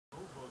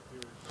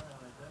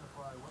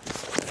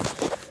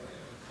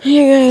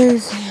Hey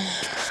guys,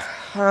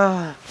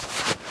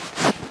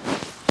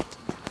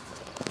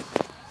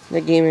 the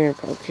Gaming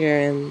Republic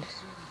here, and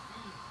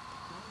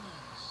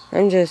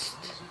I'm just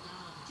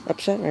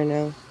upset right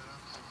now.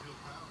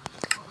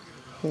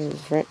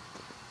 'Cause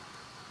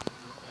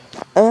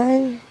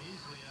I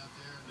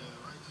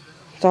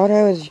thought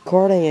I was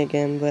recording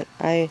again, but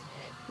I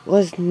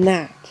was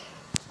not.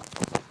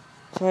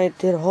 So I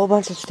did a whole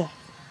bunch of stuff.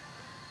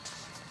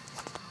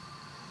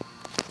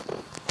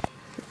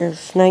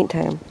 It's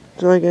nighttime,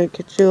 so I gotta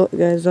get you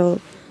guys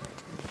out.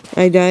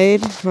 I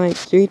died like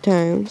 3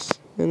 times,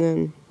 and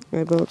then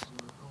I built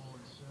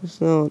this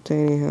little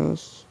tiny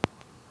house.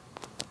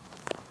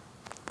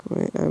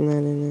 Wait, I'm not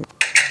in it.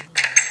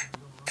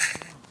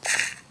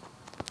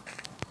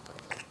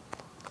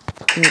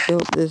 I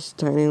built this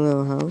tiny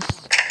little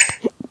house.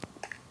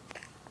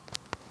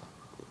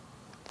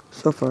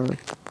 So far,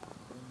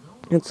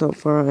 that's how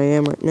far I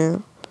am right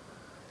now.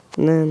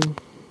 And then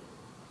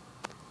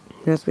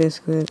that's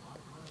basically it.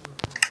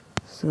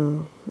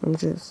 So I'm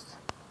just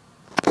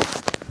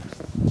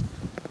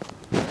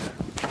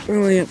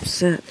really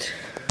upset.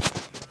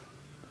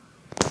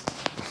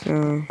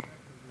 So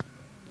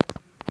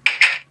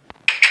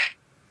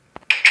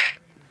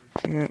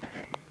yeah.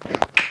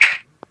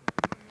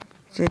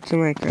 Stick to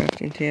my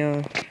crafting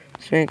table.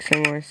 Let's make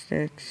some more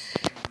sticks.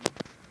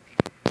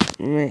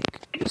 Make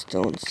a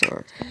stone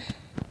sword.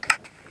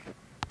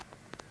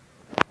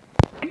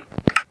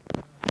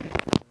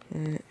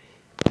 Alright.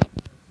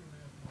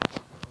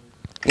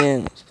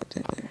 Yeah, let's put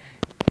that there.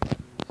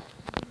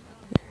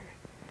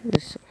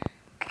 This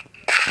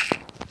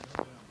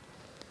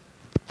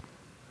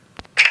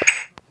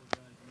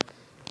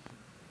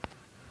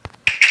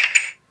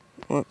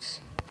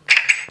whoops.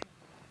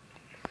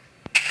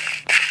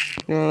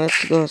 Now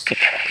let's go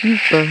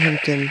super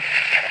hunting.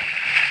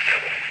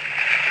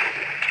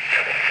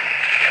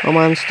 Oh,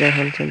 monster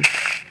hunting.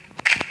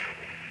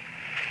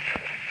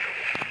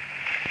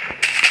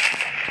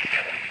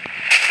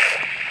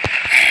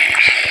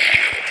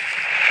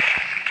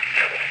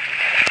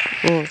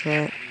 Oh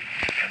crap.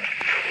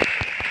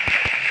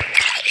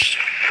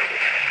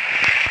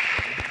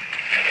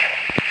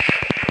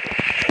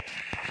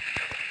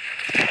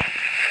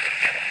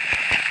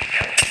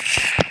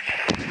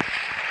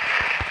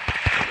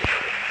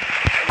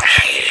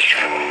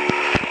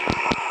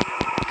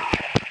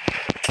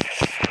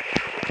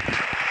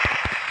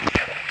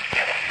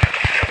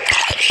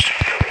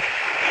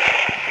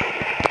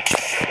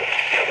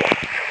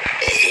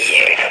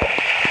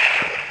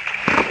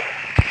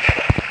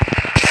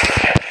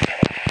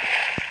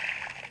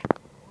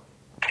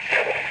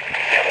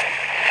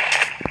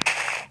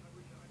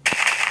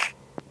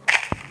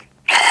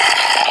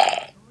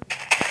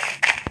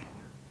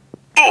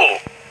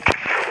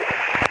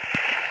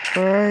 Oh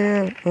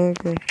yeah,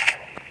 okay.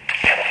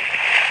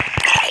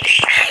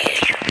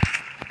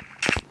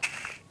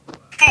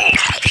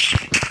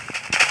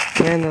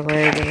 And the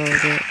leg a little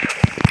bit.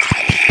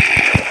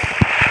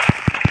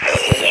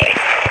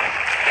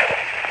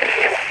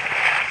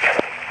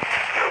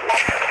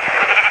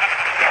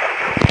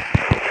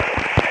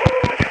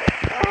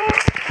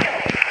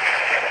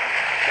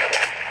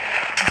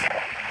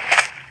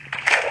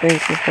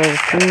 Thank you for the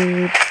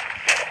food.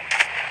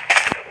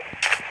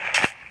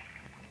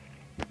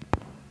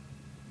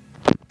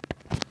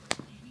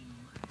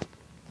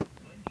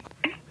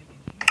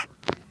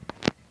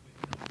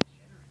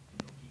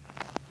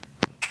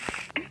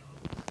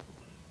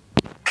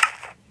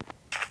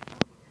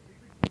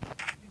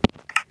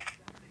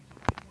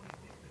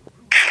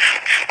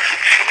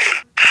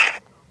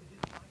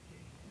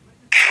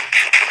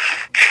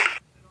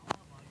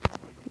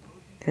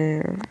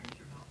 There.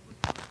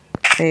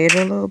 I ate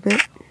a little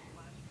bit.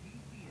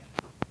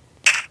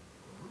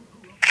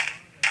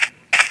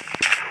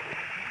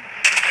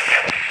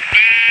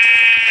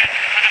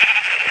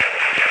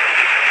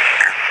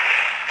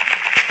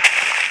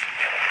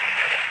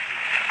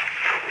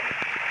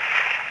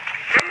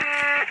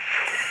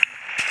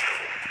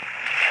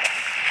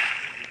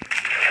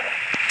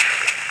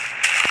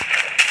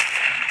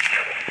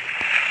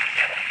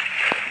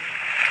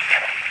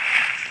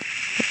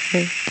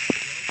 Okay.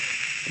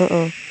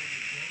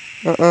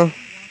 Uh-oh.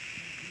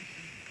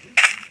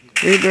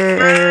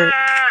 Reaper, I hurt.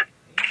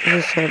 I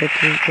just tried to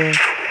keep there.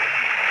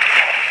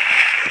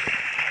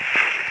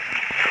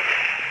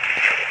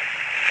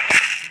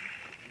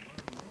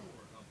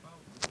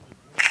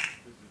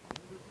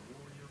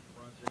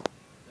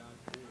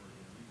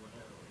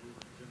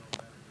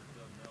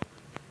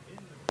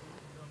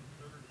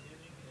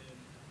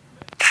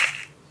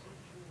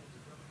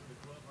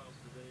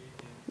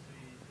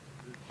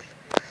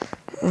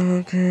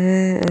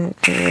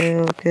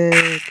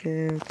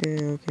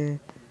 Okay.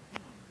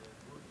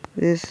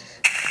 This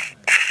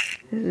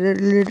is a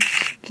little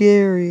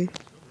scary.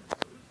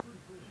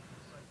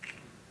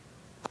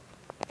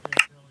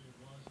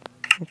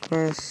 Of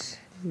course,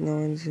 no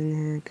one's in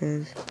here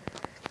because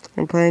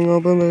I'm playing all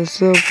by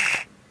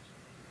myself.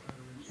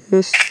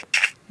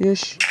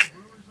 Yes,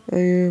 I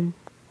am.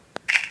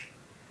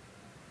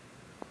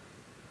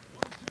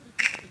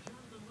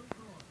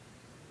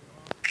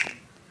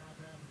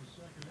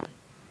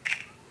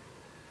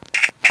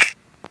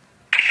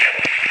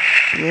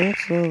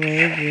 It's so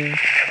laggy.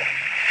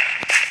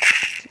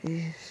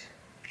 Jeez.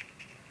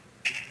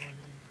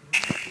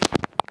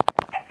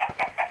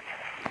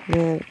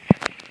 Yeah.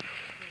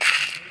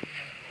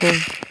 Okay.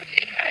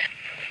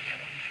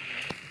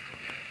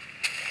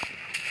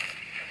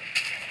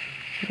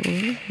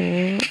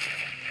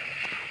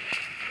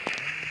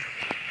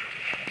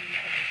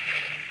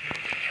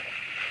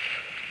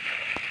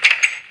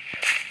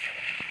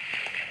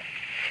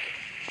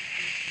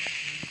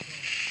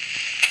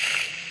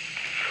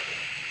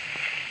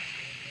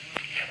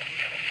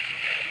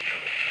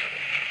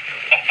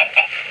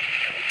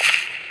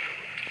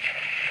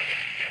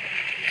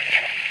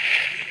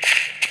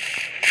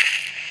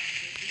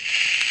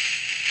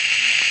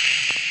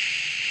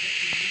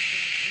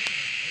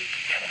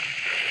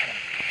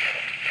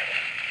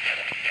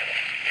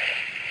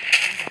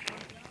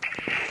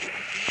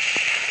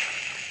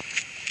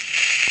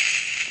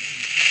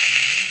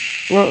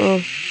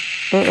 Uh-oh.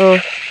 Uh-oh.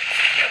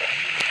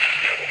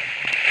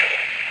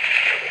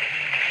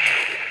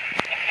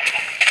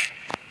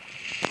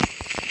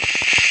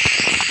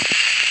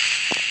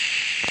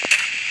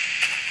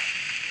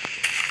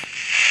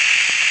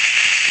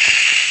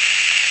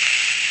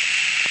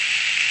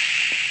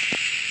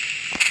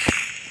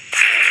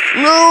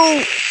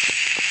 No!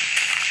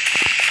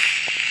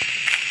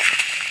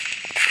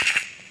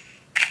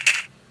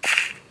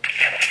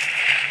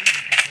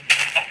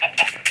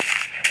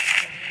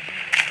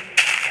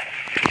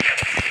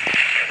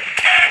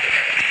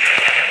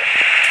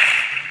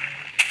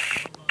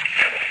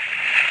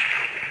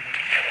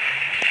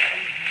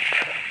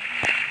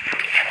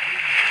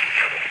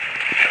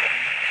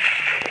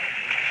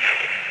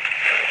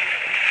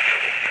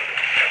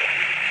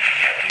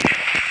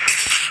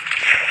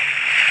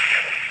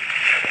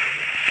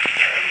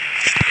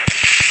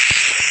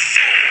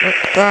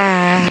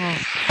 Ah,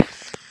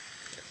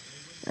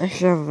 I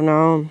should have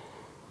known.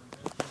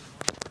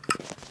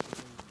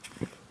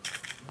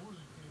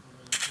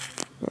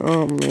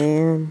 Oh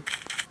man.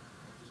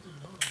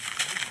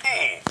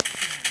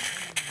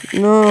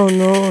 No,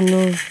 no,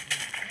 no.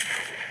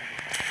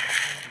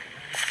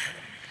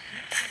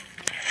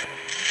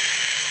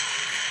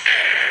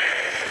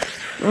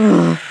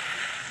 Ugh.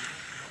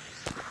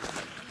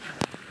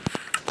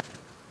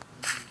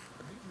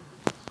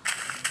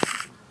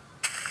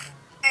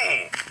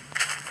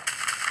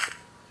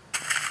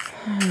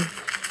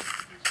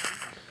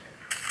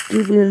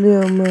 Stupid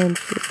little man.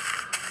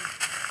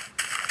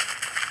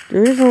 The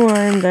reason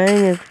why I'm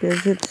dying is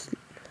because it's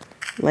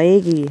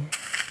laggy.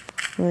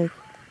 Like,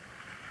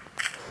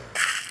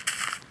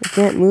 I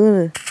can't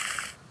move it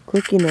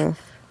quick enough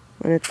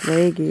when it's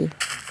laggy.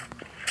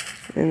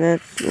 And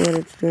that's what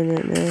it's doing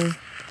right now.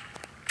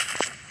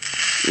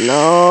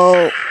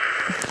 No!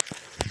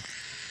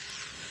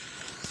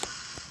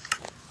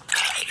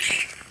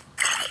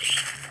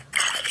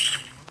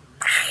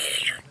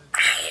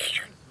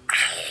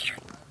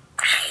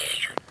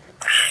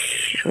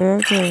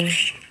 Okay.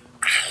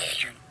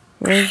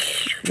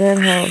 Where's that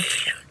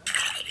house?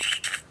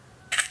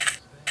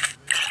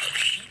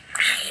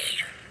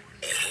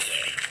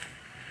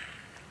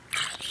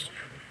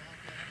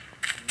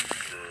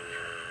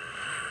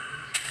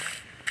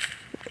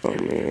 Oh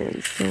man,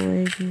 it's so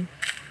laggy.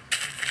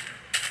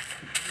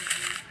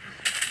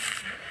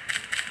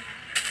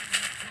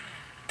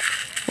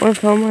 Well, I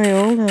found my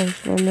old house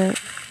from that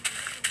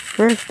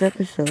first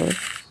episode.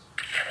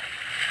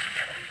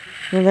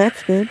 Well,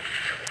 that's good.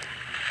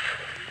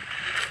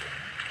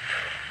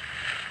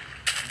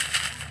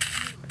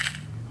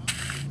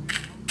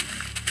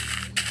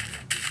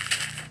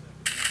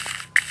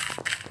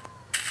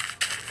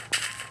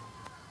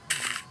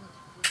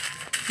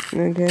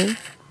 Okay.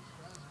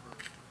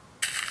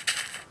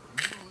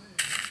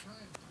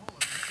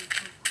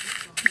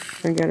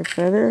 I got a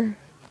feather.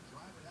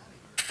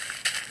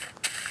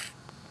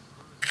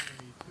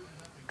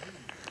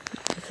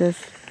 Let's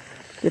just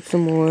get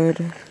some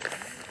wood.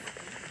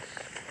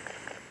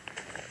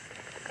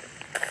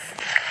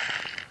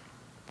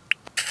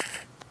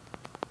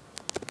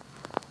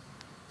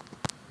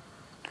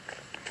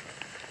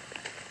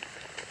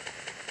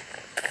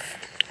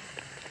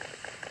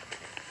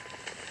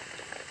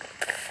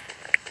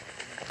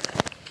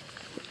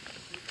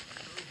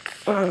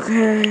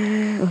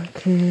 Okay,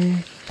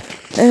 okay.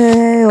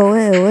 Hey,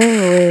 wait,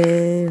 wait,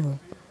 wait.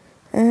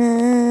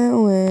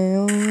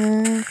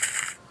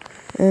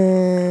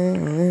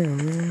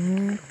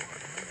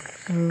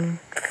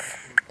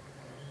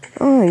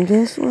 Oh, and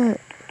guess what?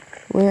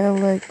 We have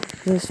like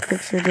this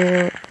picture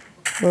there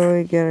where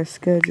we get our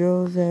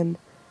schedules and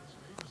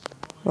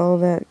all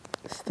that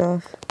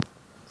stuff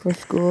for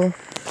school.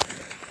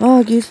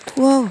 August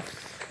 12th.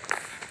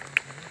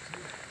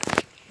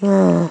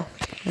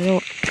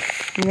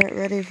 I'm not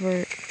ready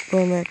for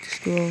going back to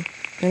school.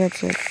 And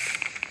it's like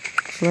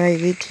July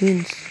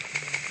 18th.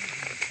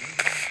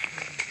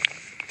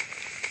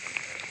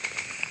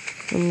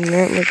 I'm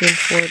not looking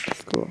forward to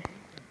school.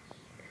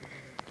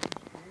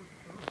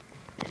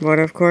 But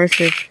of course,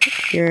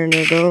 if you're an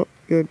adult,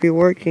 you would be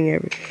working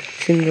every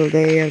single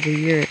day of the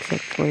year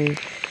except when you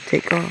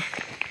take off.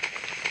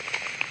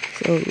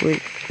 So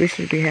we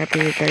should be happy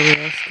with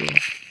our school.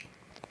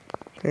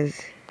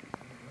 Because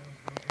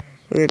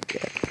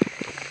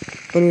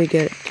when we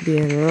get to be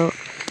an adult,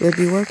 we'll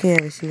be working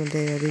every single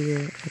day of the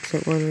year,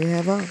 except when we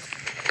have off.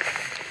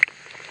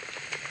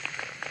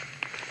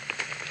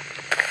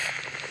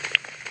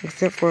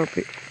 Except for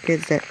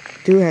kids that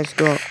do have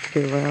school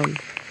year-round,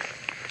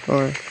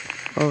 or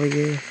all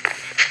year.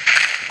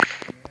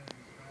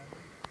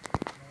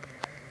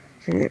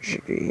 I think that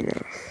should be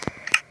enough.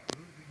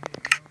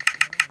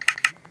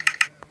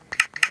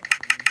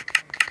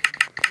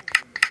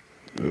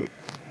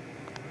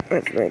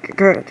 Let's make a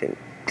crafting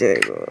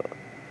table.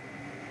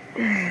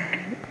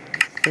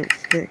 Some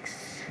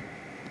sticks.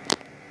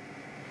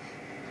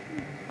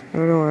 I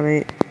don't want to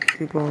eat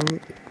too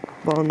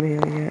bone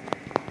meal yet.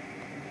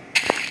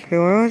 Okay,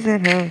 where was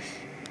that house?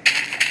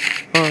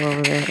 Oh,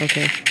 over there,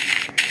 okay.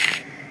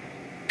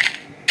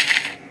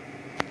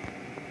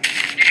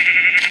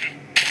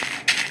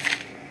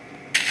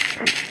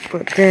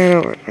 Put that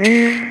over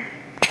there.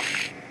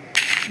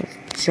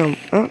 Let's jump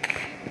up.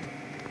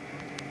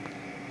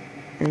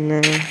 And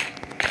then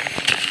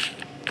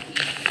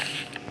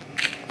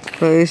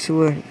place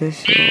where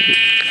this will be.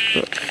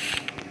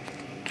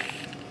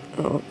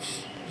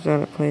 Oops, is that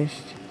it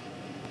placed?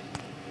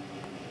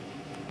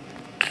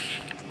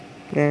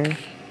 There.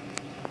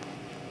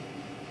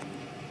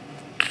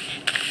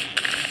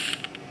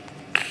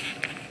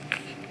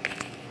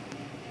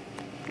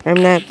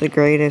 I'm not the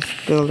greatest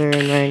builder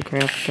in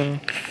Minecraft, so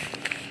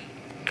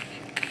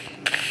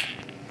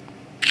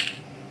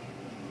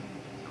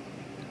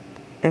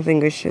I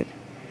think we should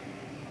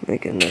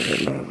make another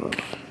level.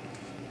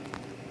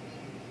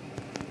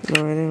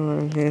 No, I didn't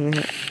want to do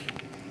that.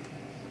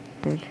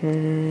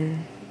 Okay.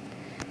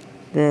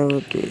 That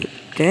would be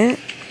that.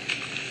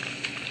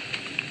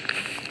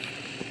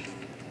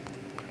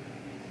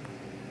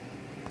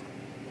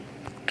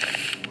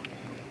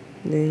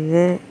 Do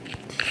that.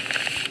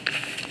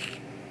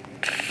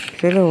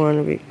 I don't want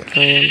to be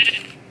cramped.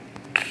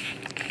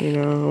 You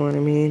know what I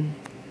mean?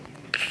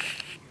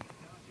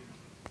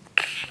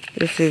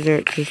 This is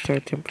just our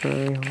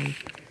temporary home.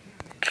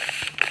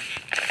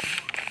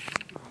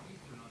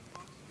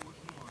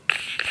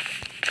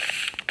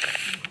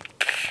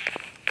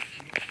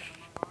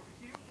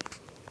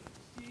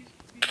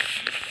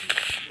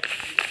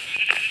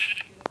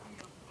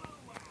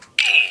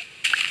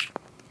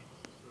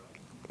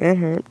 That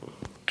hurt.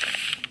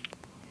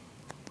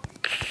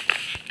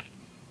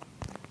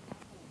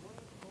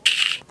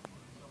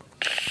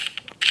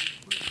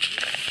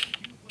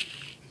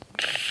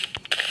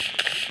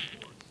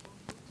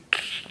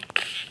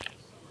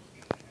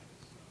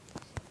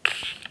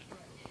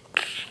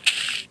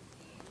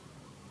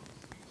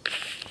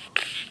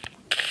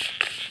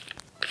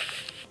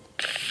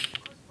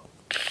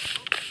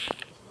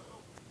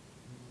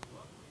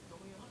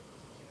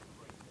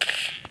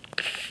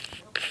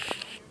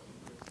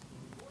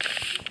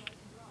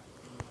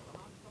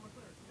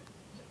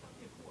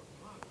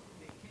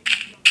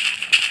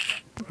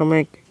 I'll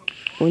make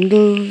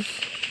windows.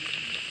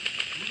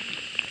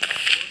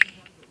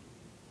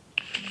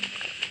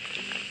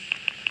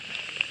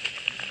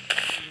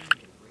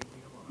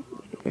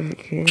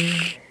 Okay.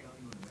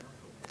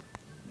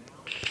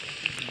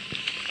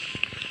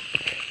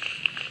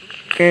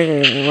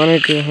 Okay, I want to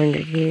do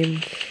Hunger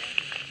Games.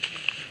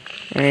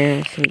 I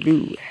actually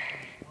do.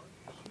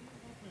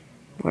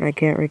 But I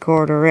can't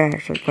record or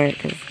actually play it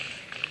because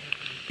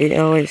it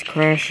always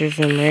crashes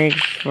and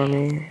lags for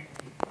me.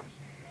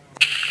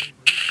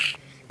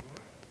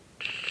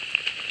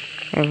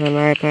 I have an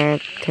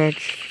iPad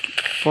Touch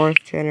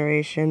 4th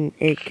generation,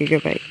 8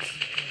 gigabytes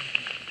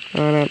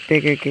on a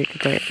bigger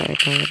gigabyte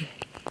iPad.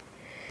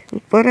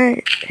 But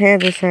I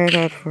had this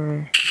iPad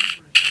for...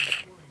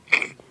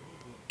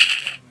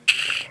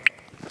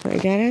 I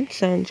got in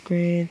 7th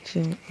grade,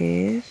 so it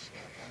is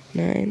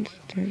 9,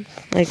 10,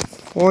 like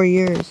 4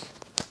 years.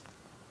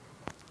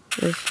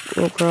 This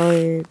will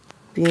probably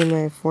be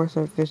my 4th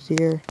or 5th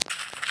year.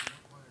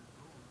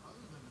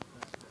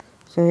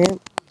 So yep,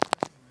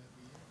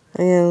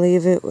 I'm gonna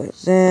leave it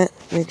with that.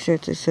 Make sure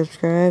to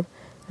subscribe,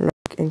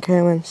 like, and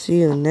comment. See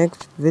you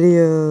next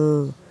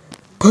video.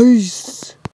 Peace!